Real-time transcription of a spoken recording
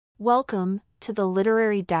Welcome to the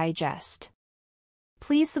Literary Digest.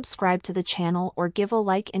 Please subscribe to the channel or give a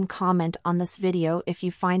like and comment on this video if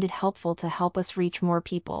you find it helpful to help us reach more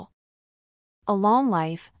people. A long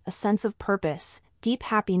life, a sense of purpose, deep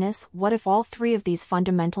happiness. What if all three of these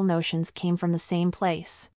fundamental notions came from the same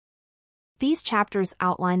place? These chapters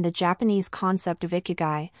outline the Japanese concept of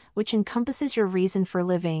Ikigai, which encompasses your reason for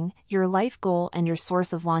living, your life goal, and your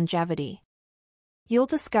source of longevity. You'll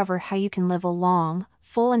discover how you can live a long,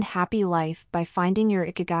 full and happy life by finding your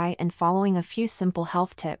Ikigai and following a few simple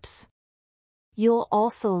health tips. You'll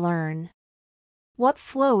also learn what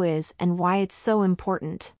flow is and why it's so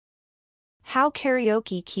important, how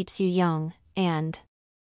karaoke keeps you young, and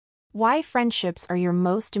why friendships are your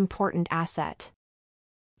most important asset.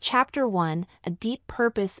 Chapter 1: A deep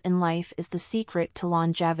purpose in life is the secret to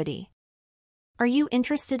longevity. Are you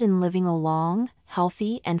interested in living a long,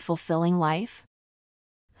 healthy, and fulfilling life?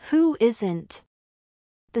 Who isn't?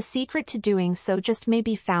 The secret to doing so just may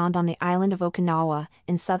be found on the island of Okinawa,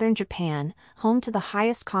 in southern Japan, home to the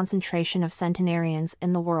highest concentration of centenarians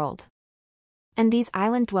in the world. And these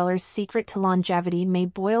island dwellers' secret to longevity may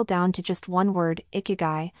boil down to just one word,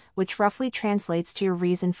 Ikigai, which roughly translates to your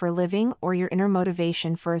reason for living or your inner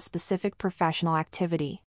motivation for a specific professional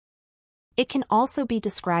activity. It can also be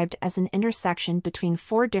described as an intersection between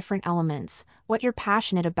four different elements: what you're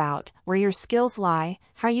passionate about, where your skills lie,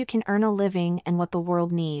 how you can earn a living, and what the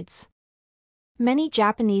world needs. Many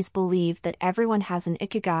Japanese believe that everyone has an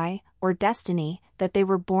Ikigai, or destiny, that they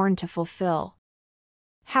were born to fulfill.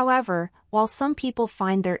 However, while some people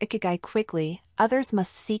find their Ikigai quickly, others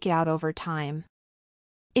must seek it out over time.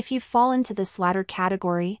 If you fall into this latter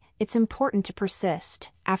category, it's important to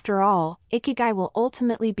persist. After all, Ikigai will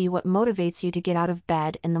ultimately be what motivates you to get out of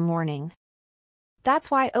bed in the morning. That's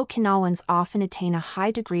why Okinawans often attain a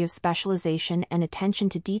high degree of specialization and attention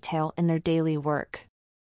to detail in their daily work.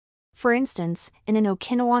 For instance, in an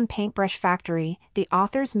Okinawan paintbrush factory, the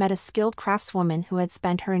authors met a skilled craftswoman who had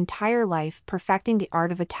spent her entire life perfecting the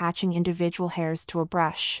art of attaching individual hairs to a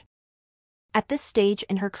brush. At this stage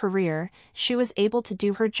in her career, she was able to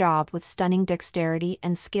do her job with stunning dexterity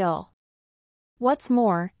and skill. What's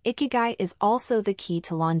more, Ikigai is also the key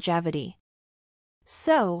to longevity.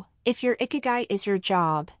 So, if your Ikigai is your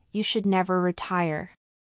job, you should never retire.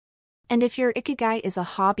 And if your Ikigai is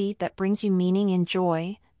a hobby that brings you meaning and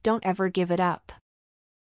joy, don't ever give it up.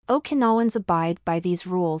 Okinawans abide by these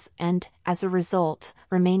rules and, as a result,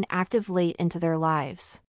 remain active late into their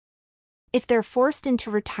lives. If they're forced into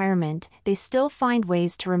retirement, they still find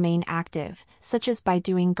ways to remain active, such as by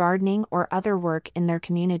doing gardening or other work in their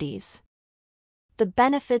communities. The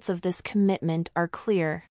benefits of this commitment are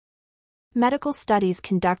clear. Medical studies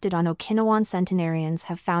conducted on Okinawan centenarians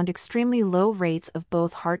have found extremely low rates of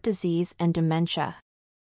both heart disease and dementia.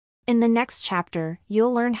 In the next chapter,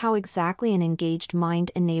 you'll learn how exactly an engaged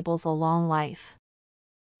mind enables a long life.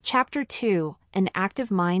 Chapter 2: An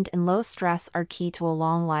active mind and low stress are key to a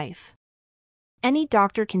long life. Any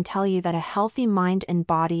doctor can tell you that a healthy mind and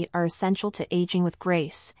body are essential to aging with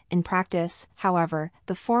grace. In practice, however,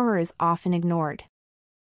 the former is often ignored.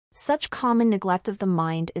 Such common neglect of the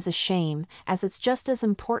mind is a shame, as it's just as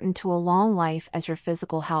important to a long life as your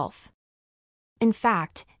physical health. In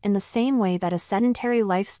fact, in the same way that a sedentary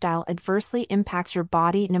lifestyle adversely impacts your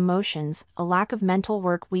body and emotions, a lack of mental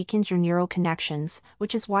work weakens your neural connections,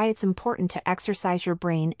 which is why it's important to exercise your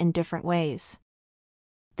brain in different ways.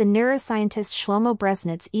 The neuroscientist Shlomo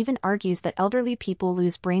Bresnitz even argues that elderly people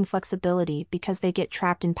lose brain flexibility because they get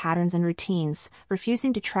trapped in patterns and routines,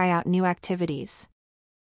 refusing to try out new activities.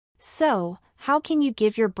 So, how can you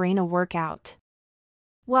give your brain a workout?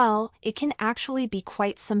 Well, it can actually be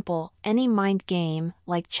quite simple. Any mind game,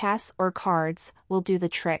 like chess or cards, will do the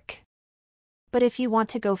trick. But if you want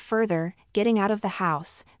to go further, getting out of the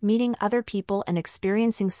house, meeting other people and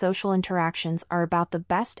experiencing social interactions are about the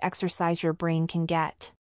best exercise your brain can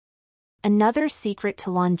get. Another secret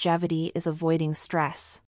to longevity is avoiding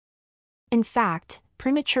stress. In fact,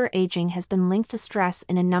 premature aging has been linked to stress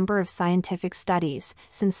in a number of scientific studies,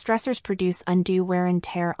 since stressors produce undue wear and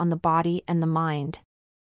tear on the body and the mind.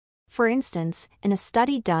 For instance, in a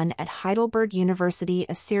study done at Heidelberg University,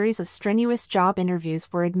 a series of strenuous job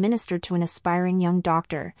interviews were administered to an aspiring young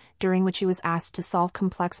doctor, during which he was asked to solve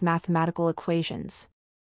complex mathematical equations.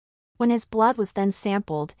 When his blood was then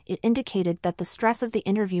sampled, it indicated that the stress of the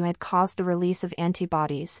interview had caused the release of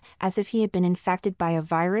antibodies, as if he had been infected by a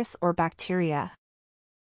virus or bacteria.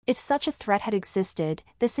 If such a threat had existed,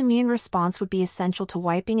 this immune response would be essential to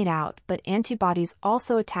wiping it out, but antibodies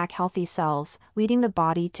also attack healthy cells, leading the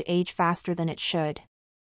body to age faster than it should.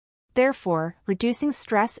 Therefore, reducing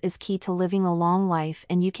stress is key to living a long life,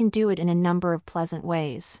 and you can do it in a number of pleasant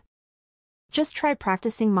ways. Just try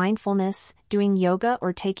practicing mindfulness, doing yoga,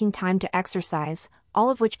 or taking time to exercise, all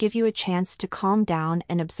of which give you a chance to calm down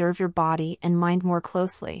and observe your body and mind more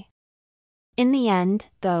closely. In the end,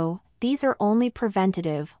 though, these are only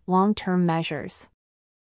preventative, long-term measures.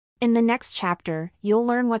 In the next chapter, you'll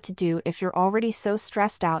learn what to do if you're already so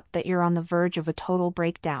stressed out that you're on the verge of a total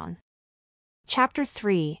breakdown. Chapter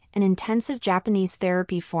 3, an intensive Japanese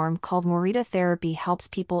therapy form called Morita therapy helps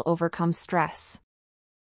people overcome stress.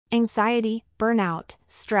 Anxiety, burnout,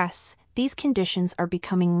 stress, these conditions are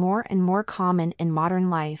becoming more and more common in modern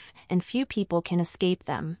life, and few people can escape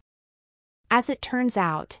them. As it turns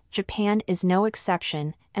out, Japan is no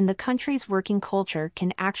exception, and the country's working culture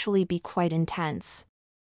can actually be quite intense.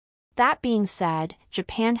 That being said,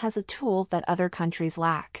 Japan has a tool that other countries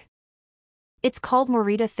lack. It's called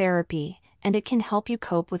Morita therapy, and it can help you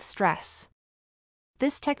cope with stress.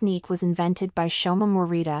 This technique was invented by Shoma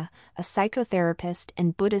Morita, a psychotherapist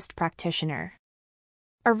and Buddhist practitioner.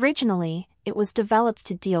 Originally, it was developed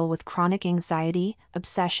to deal with chronic anxiety,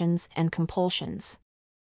 obsessions, and compulsions.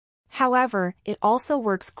 However, it also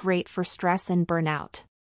works great for stress and burnout.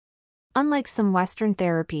 Unlike some Western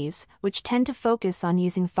therapies, which tend to focus on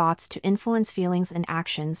using thoughts to influence feelings and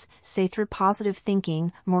actions, say through positive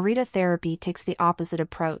thinking, Morita therapy takes the opposite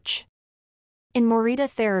approach. In Morita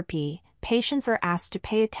therapy, patients are asked to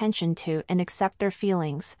pay attention to and accept their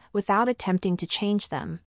feelings, without attempting to change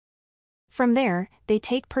them. From there, they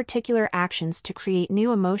take particular actions to create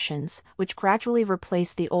new emotions, which gradually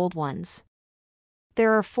replace the old ones.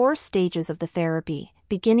 There are 4 stages of the therapy,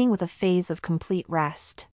 beginning with a phase of complete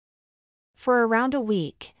rest. For around a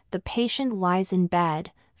week, the patient lies in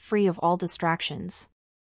bed, free of all distractions.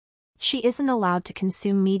 She isn't allowed to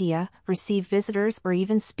consume media, receive visitors, or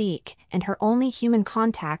even speak, and her only human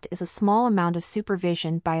contact is a small amount of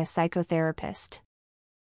supervision by a psychotherapist.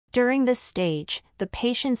 During this stage, the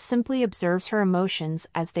patient simply observes her emotions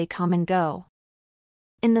as they come and go.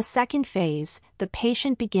 In the second phase, the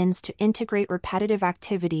patient begins to integrate repetitive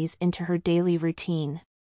activities into her daily routine.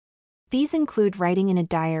 These include writing in a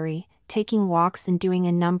diary, taking walks, and doing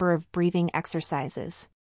a number of breathing exercises.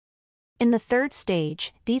 In the third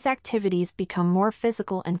stage, these activities become more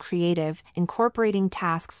physical and creative, incorporating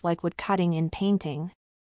tasks like woodcutting and painting.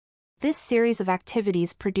 This series of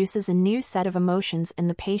activities produces a new set of emotions in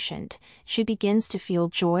the patient. She begins to feel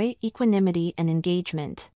joy, equanimity, and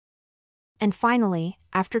engagement. And finally,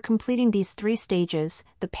 after completing these 3 stages,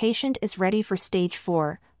 the patient is ready for stage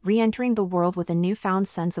 4, re-entering the world with a newfound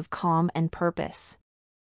sense of calm and purpose.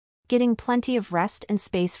 Getting plenty of rest and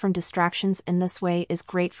space from distractions in this way is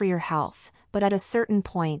great for your health, but at a certain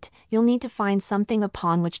point, you'll need to find something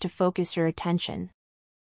upon which to focus your attention.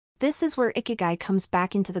 This is where Ikigai comes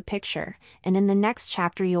back into the picture, and in the next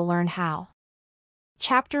chapter you'll learn how.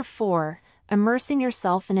 Chapter 4, immersing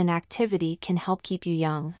yourself in an activity can help keep you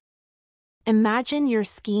young. Imagine you're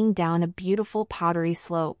skiing down a beautiful powdery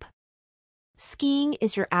slope. Skiing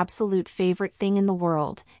is your absolute favorite thing in the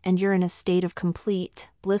world, and you're in a state of complete,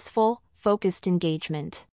 blissful, focused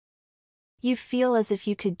engagement. You feel as if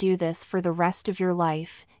you could do this for the rest of your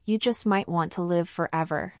life, you just might want to live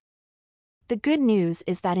forever. The good news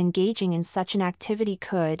is that engaging in such an activity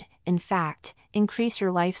could, in fact, increase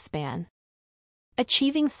your lifespan.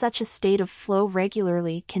 Achieving such a state of flow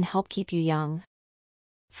regularly can help keep you young.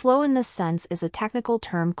 Flow in this sense is a technical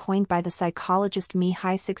term coined by the psychologist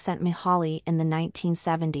Mihai Csikszentmihalyi in the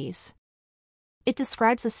 1970s. It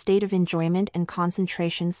describes a state of enjoyment and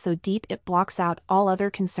concentration so deep it blocks out all other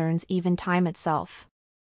concerns, even time itself.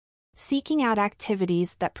 Seeking out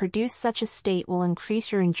activities that produce such a state will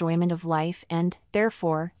increase your enjoyment of life and,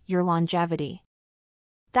 therefore, your longevity.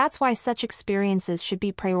 That's why such experiences should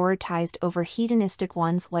be prioritized over hedonistic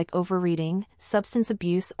ones like overreading, substance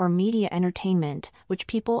abuse, or media entertainment, which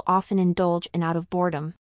people often indulge in out of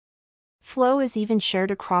boredom. Flow is even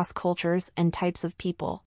shared across cultures and types of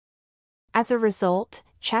people. As a result,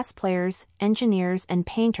 chess players, engineers, and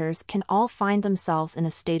painters can all find themselves in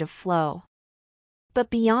a state of flow. But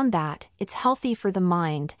beyond that, it's healthy for the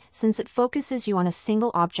mind, since it focuses you on a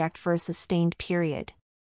single object for a sustained period.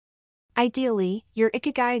 Ideally, your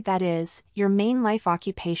Ikigai, that is, your main life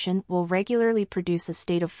occupation, will regularly produce a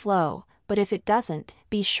state of flow, but if it doesn't,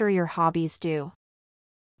 be sure your hobbies do.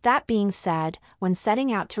 That being said, when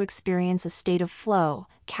setting out to experience a state of flow,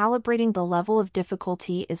 calibrating the level of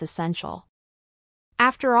difficulty is essential.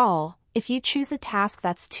 After all, if you choose a task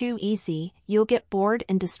that's too easy, you'll get bored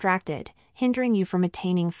and distracted, hindering you from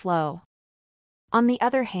attaining flow. On the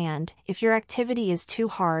other hand, if your activity is too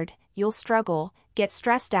hard, you'll struggle, get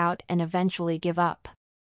stressed out, and eventually give up.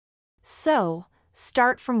 So,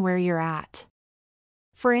 start from where you're at.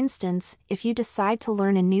 For instance, if you decide to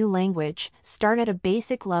learn a new language, start at a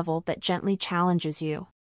basic level that gently challenges you.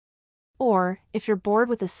 Or, if you're bored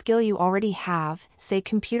with a skill you already have, say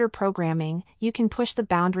computer programming, you can push the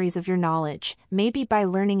boundaries of your knowledge, maybe by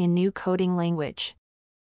learning a new coding language.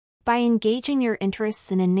 By engaging your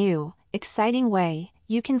interests in a new, exciting way,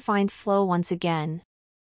 you can find flow once again.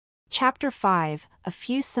 Chapter 5, a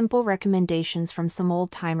few simple recommendations from some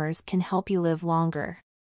old-timers can help you live longer.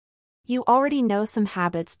 You already know some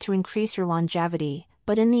habits to increase your longevity,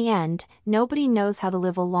 but in the end, nobody knows how to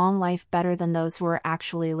live a long life better than those who are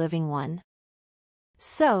actually living one.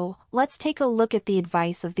 So, let's take a look at the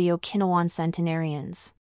advice of the Okinawan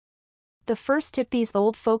centenarians. The first tip these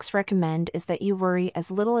old folks recommend is that you worry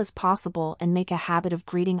as little as possible and make a habit of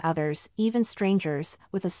greeting others, even strangers,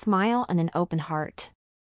 with a smile and an open heart.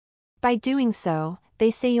 By doing so, they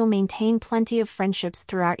say you'll maintain plenty of friendships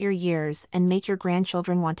throughout your years and make your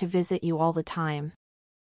grandchildren want to visit you all the time.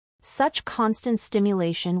 Such constant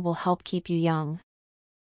stimulation will help keep you young.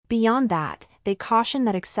 Beyond that, they caution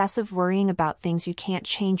that excessive worrying about things you can't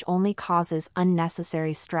change only causes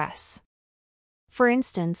unnecessary stress. For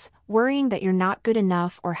instance, worrying that you're not good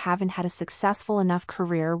enough or haven't had a successful enough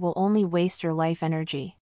career will only waste your life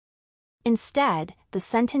energy. Instead, the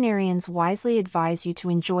centenarians wisely advise you to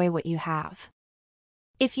enjoy what you have.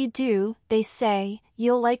 If you do, they say,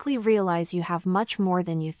 you'll likely realize you have much more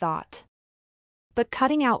than you thought. But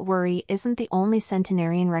cutting out worry isn't the only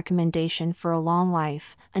centenarian recommendation for a long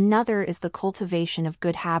life. Another is the cultivation of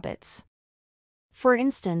good habits. For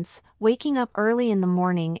instance, waking up early in the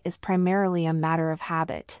morning is primarily a matter of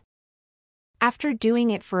habit. After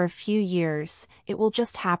doing it for a few years, it will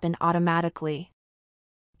just happen automatically.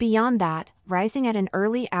 Beyond that, rising at an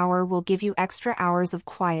early hour will give you extra hours of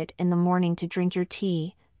quiet in the morning to drink your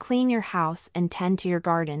tea, clean your house, and tend to your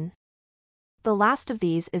garden. The last of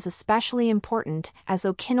these is especially important, as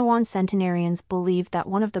Okinawan centenarians believe that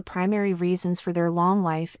one of the primary reasons for their long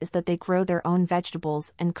life is that they grow their own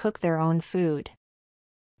vegetables and cook their own food.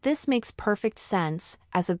 This makes perfect sense,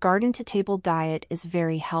 as a garden-to-table diet is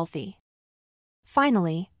very healthy.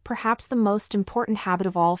 Finally, perhaps the most important habit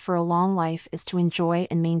of all for a long life is to enjoy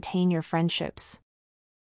and maintain your friendships.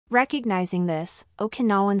 Recognizing this,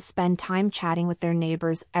 Okinawans spend time chatting with their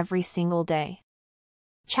neighbors every single day.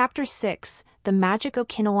 Chapter 6, the magic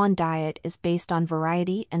Okinawan diet is based on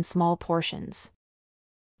variety and small portions.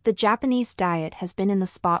 The Japanese diet has been in the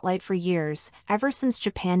spotlight for years, ever since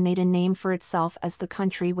Japan made a name for itself as the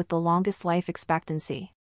country with the longest life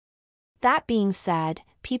expectancy. That being said,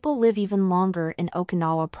 people live even longer in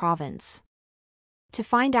Okinawa province. To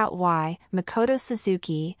find out why, Makoto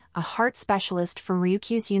Suzuki, a heart specialist from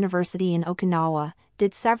Ryukyu's University in Okinawa,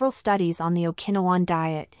 did several studies on the Okinawan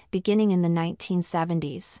diet, beginning in the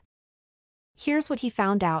 1970s. Here's what he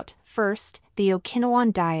found out. First, the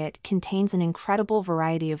Okinawan diet contains an incredible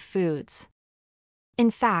variety of foods. In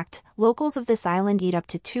fact, locals of this island eat up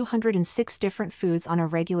to 206 different foods on a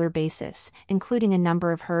regular basis, including a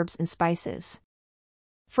number of herbs and spices.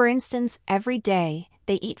 For instance, every day,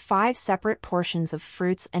 they eat 5 separate portions of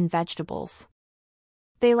fruits and vegetables.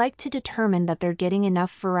 They like to determine that they're getting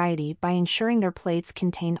enough variety by ensuring their plates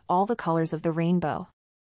contain all the colors of the rainbow.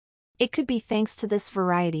 It could be thanks to this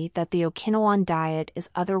variety that the Okinawan diet is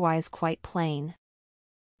otherwise quite plain.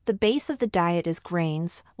 The base of the diet is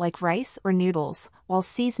grains, like rice or noodles, while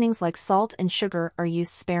seasonings like salt and sugar are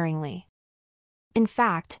used sparingly. In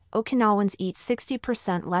fact, Okinawans eat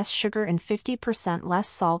 60% less sugar and 50% less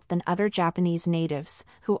salt than other Japanese natives,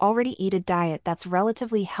 who already eat a diet that's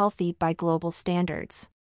relatively healthy by global standards.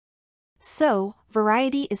 So,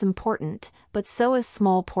 variety is important, but so is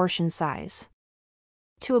small portion size.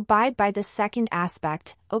 To abide by this second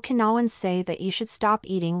aspect, Okinawans say that you should stop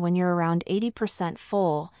eating when you're around 80%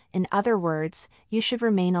 full. In other words, you should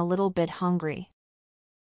remain a little bit hungry.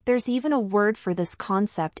 There's even a word for this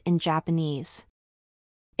concept in Japanese.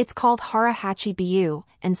 It's called harahachi biyu,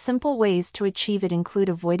 and simple ways to achieve it include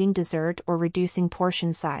avoiding dessert or reducing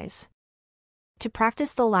portion size. To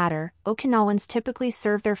practice the latter, Okinawans typically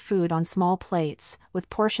serve their food on small plates, with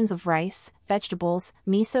portions of rice, vegetables,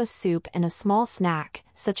 miso soup and a small snack,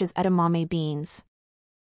 such as edamame beans.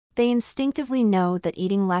 They instinctively know that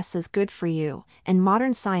eating less is good for you, and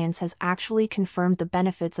modern science has actually confirmed the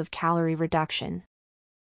benefits of calorie reduction.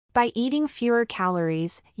 By eating fewer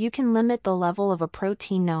calories, you can limit the level of a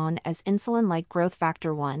protein known as insulin-like growth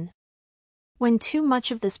factor 1. When too much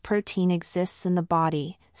of this protein exists in the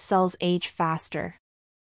body, cells age faster.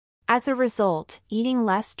 As a result, eating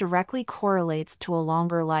less directly correlates to a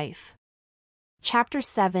longer life. Chapter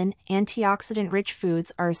 7, antioxidant-rich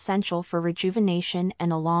foods are essential for rejuvenation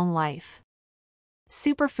and a long life.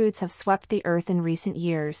 Superfoods have swept the earth in recent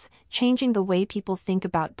years, changing the way people think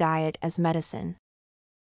about diet as medicine.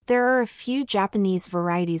 There are a few Japanese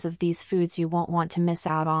varieties of these foods you won't want to miss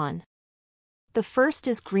out on. The first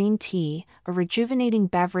is green tea, a rejuvenating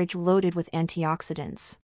beverage loaded with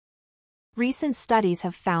antioxidants. Recent studies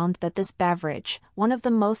have found that this beverage, one of the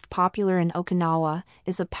most popular in Okinawa,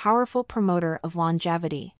 is a powerful promoter of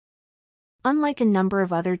longevity. Unlike a number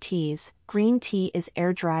of other teas, green tea is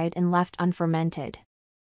air-dried and left unfermented.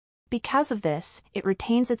 Because of this, it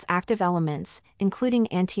retains its active elements, including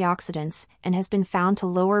antioxidants, and has been found to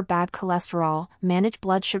lower bad cholesterol, manage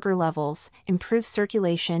blood sugar levels, improve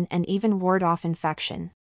circulation, and even ward off infection.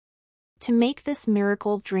 To make this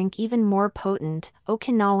miracle drink even more potent,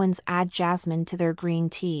 Okinawans add jasmine to their green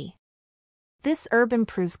tea. This herb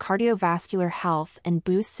improves cardiovascular health and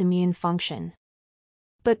boosts immune function.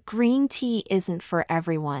 But green tea isn't for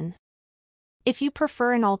everyone. If you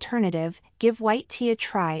prefer an alternative, give white tea a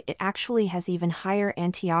try. It actually has even higher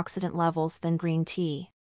antioxidant levels than green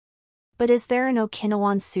tea. But is there an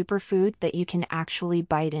Okinawan superfood that you can actually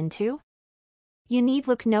bite into? You need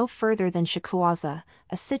look no further than shikuaza,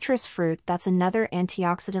 a citrus fruit that's another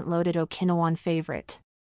antioxidant-loaded Okinawan favorite.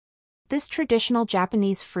 This traditional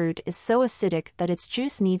Japanese fruit is so acidic that its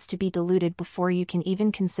juice needs to be diluted before you can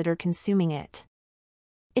even consider consuming it.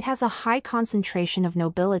 It has a high concentration of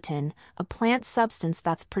nobiletin, a plant substance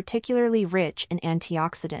that's particularly rich in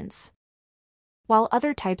antioxidants. While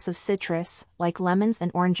other types of citrus, like lemons and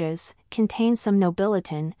oranges, contain some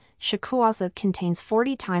nobiletin, shikuaza contains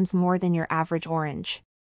 40 times more than your average orange.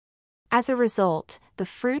 As a result, the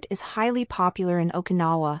fruit is highly popular in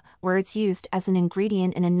Okinawa, where it's used as an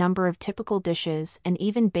ingredient in a number of typical dishes and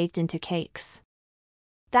even baked into cakes.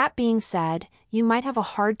 That being said, you might have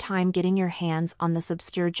a hard time getting your hands on this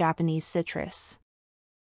obscure Japanese citrus.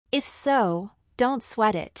 If so, don't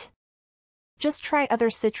sweat it. Just try other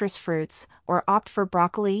citrus fruits, or opt for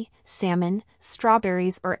broccoli, salmon,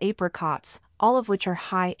 strawberries, or apricots, all of which are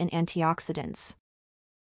high in antioxidants.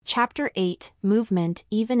 Chapter 8, Movement,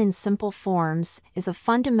 even in simple forms, is a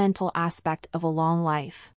fundamental aspect of a long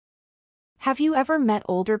life. Have you ever met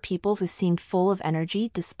older people who seemed full of energy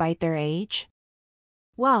despite their age?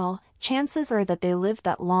 Well, chances are that they lived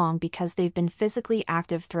that long because they've been physically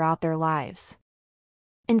active throughout their lives.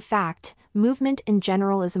 In fact, movement in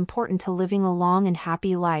general is important to living a long and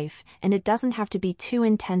happy life, and it doesn't have to be too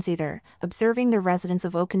intense either. Observing the residents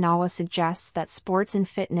of Okinawa suggests that sports and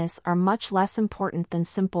fitness are much less important than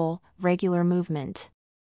simple, regular movement.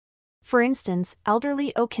 For instance,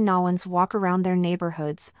 elderly Okinawans walk around their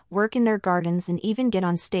neighborhoods, work in their gardens, and even get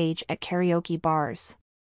on stage at karaoke bars.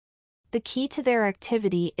 The key to their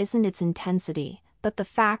activity isn't its intensity, but the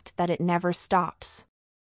fact that it never stops.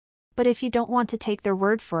 But if you don't want to take their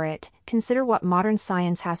word for it, consider what modern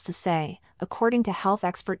science has to say. According to health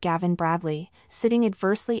expert Gavin Bradley, sitting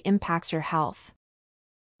adversely impacts your health.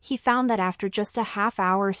 He found that after just a half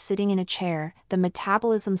hour sitting in a chair, the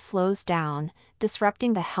metabolism slows down,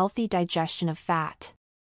 disrupting the healthy digestion of fat.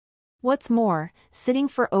 What's more, sitting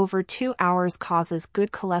for over 2 hours causes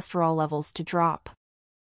good cholesterol levels to drop.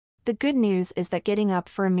 The good news is that getting up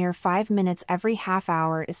for a mere 5 minutes every half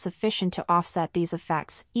hour is sufficient to offset these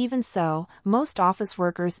effects. Even so, most office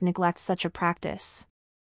workers neglect such a practice.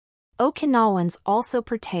 Okinawans also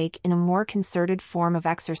partake in a more concerted form of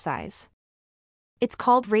exercise. It's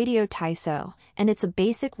called radio taiso, and it's a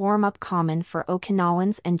basic warm-up common for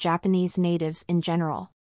Okinawans and Japanese natives in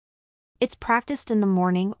general. It's practiced in the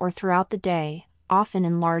morning or throughout the day, often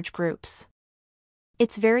in large groups.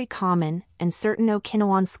 It's very common, and certain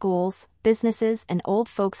Okinawan schools, businesses, and old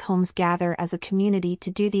folks' homes gather as a community to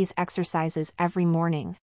do these exercises every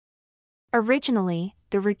morning. Originally,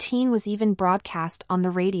 the routine was even broadcast on the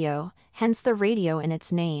radio, hence the radio in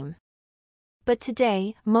its name. But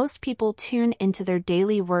today, most people tune into their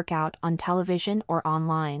daily workout on television or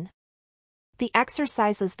online. The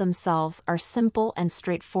exercises themselves are simple and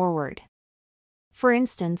straightforward. For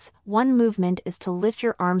instance, one movement is to lift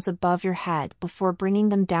your arms above your head before bringing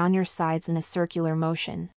them down your sides in a circular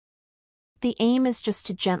motion. The aim is just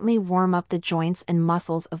to gently warm up the joints and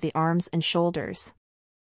muscles of the arms and shoulders.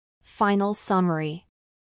 Final summary.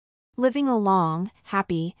 Living a long,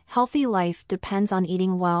 happy, healthy life depends on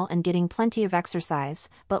eating well and getting plenty of exercise,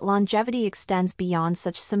 but longevity extends beyond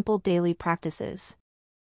such simple daily practices.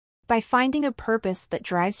 By finding a purpose that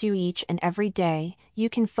drives you each and every day, you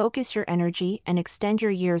can focus your energy and extend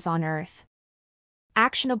your years on Earth.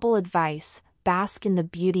 Actionable advice: bask in the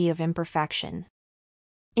beauty of imperfection.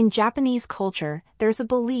 In Japanese culture, there's a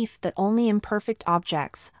belief that only imperfect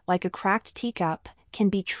objects, like a cracked teacup, can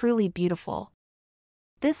be truly beautiful.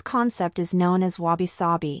 This concept is known as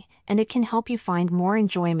wabi-sabi, and it can help you find more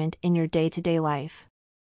enjoyment in your day-to-day life.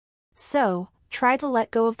 So, try to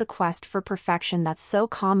let go of the quest for perfection that's so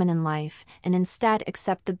common in life, and instead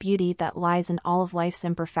accept the beauty that lies in all of life's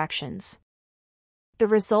imperfections. The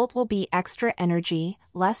result will be extra energy,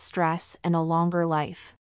 less stress, and a longer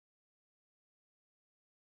life.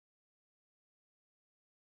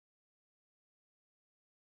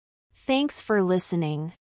 Thanks for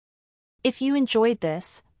listening. If you enjoyed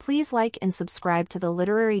this, please like and subscribe to the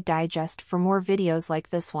Literary Digest for more videos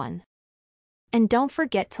like this one. And don't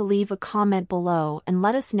forget to leave a comment below and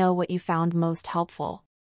let us know what you found most helpful.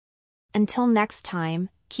 Until next time,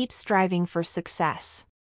 keep striving for success.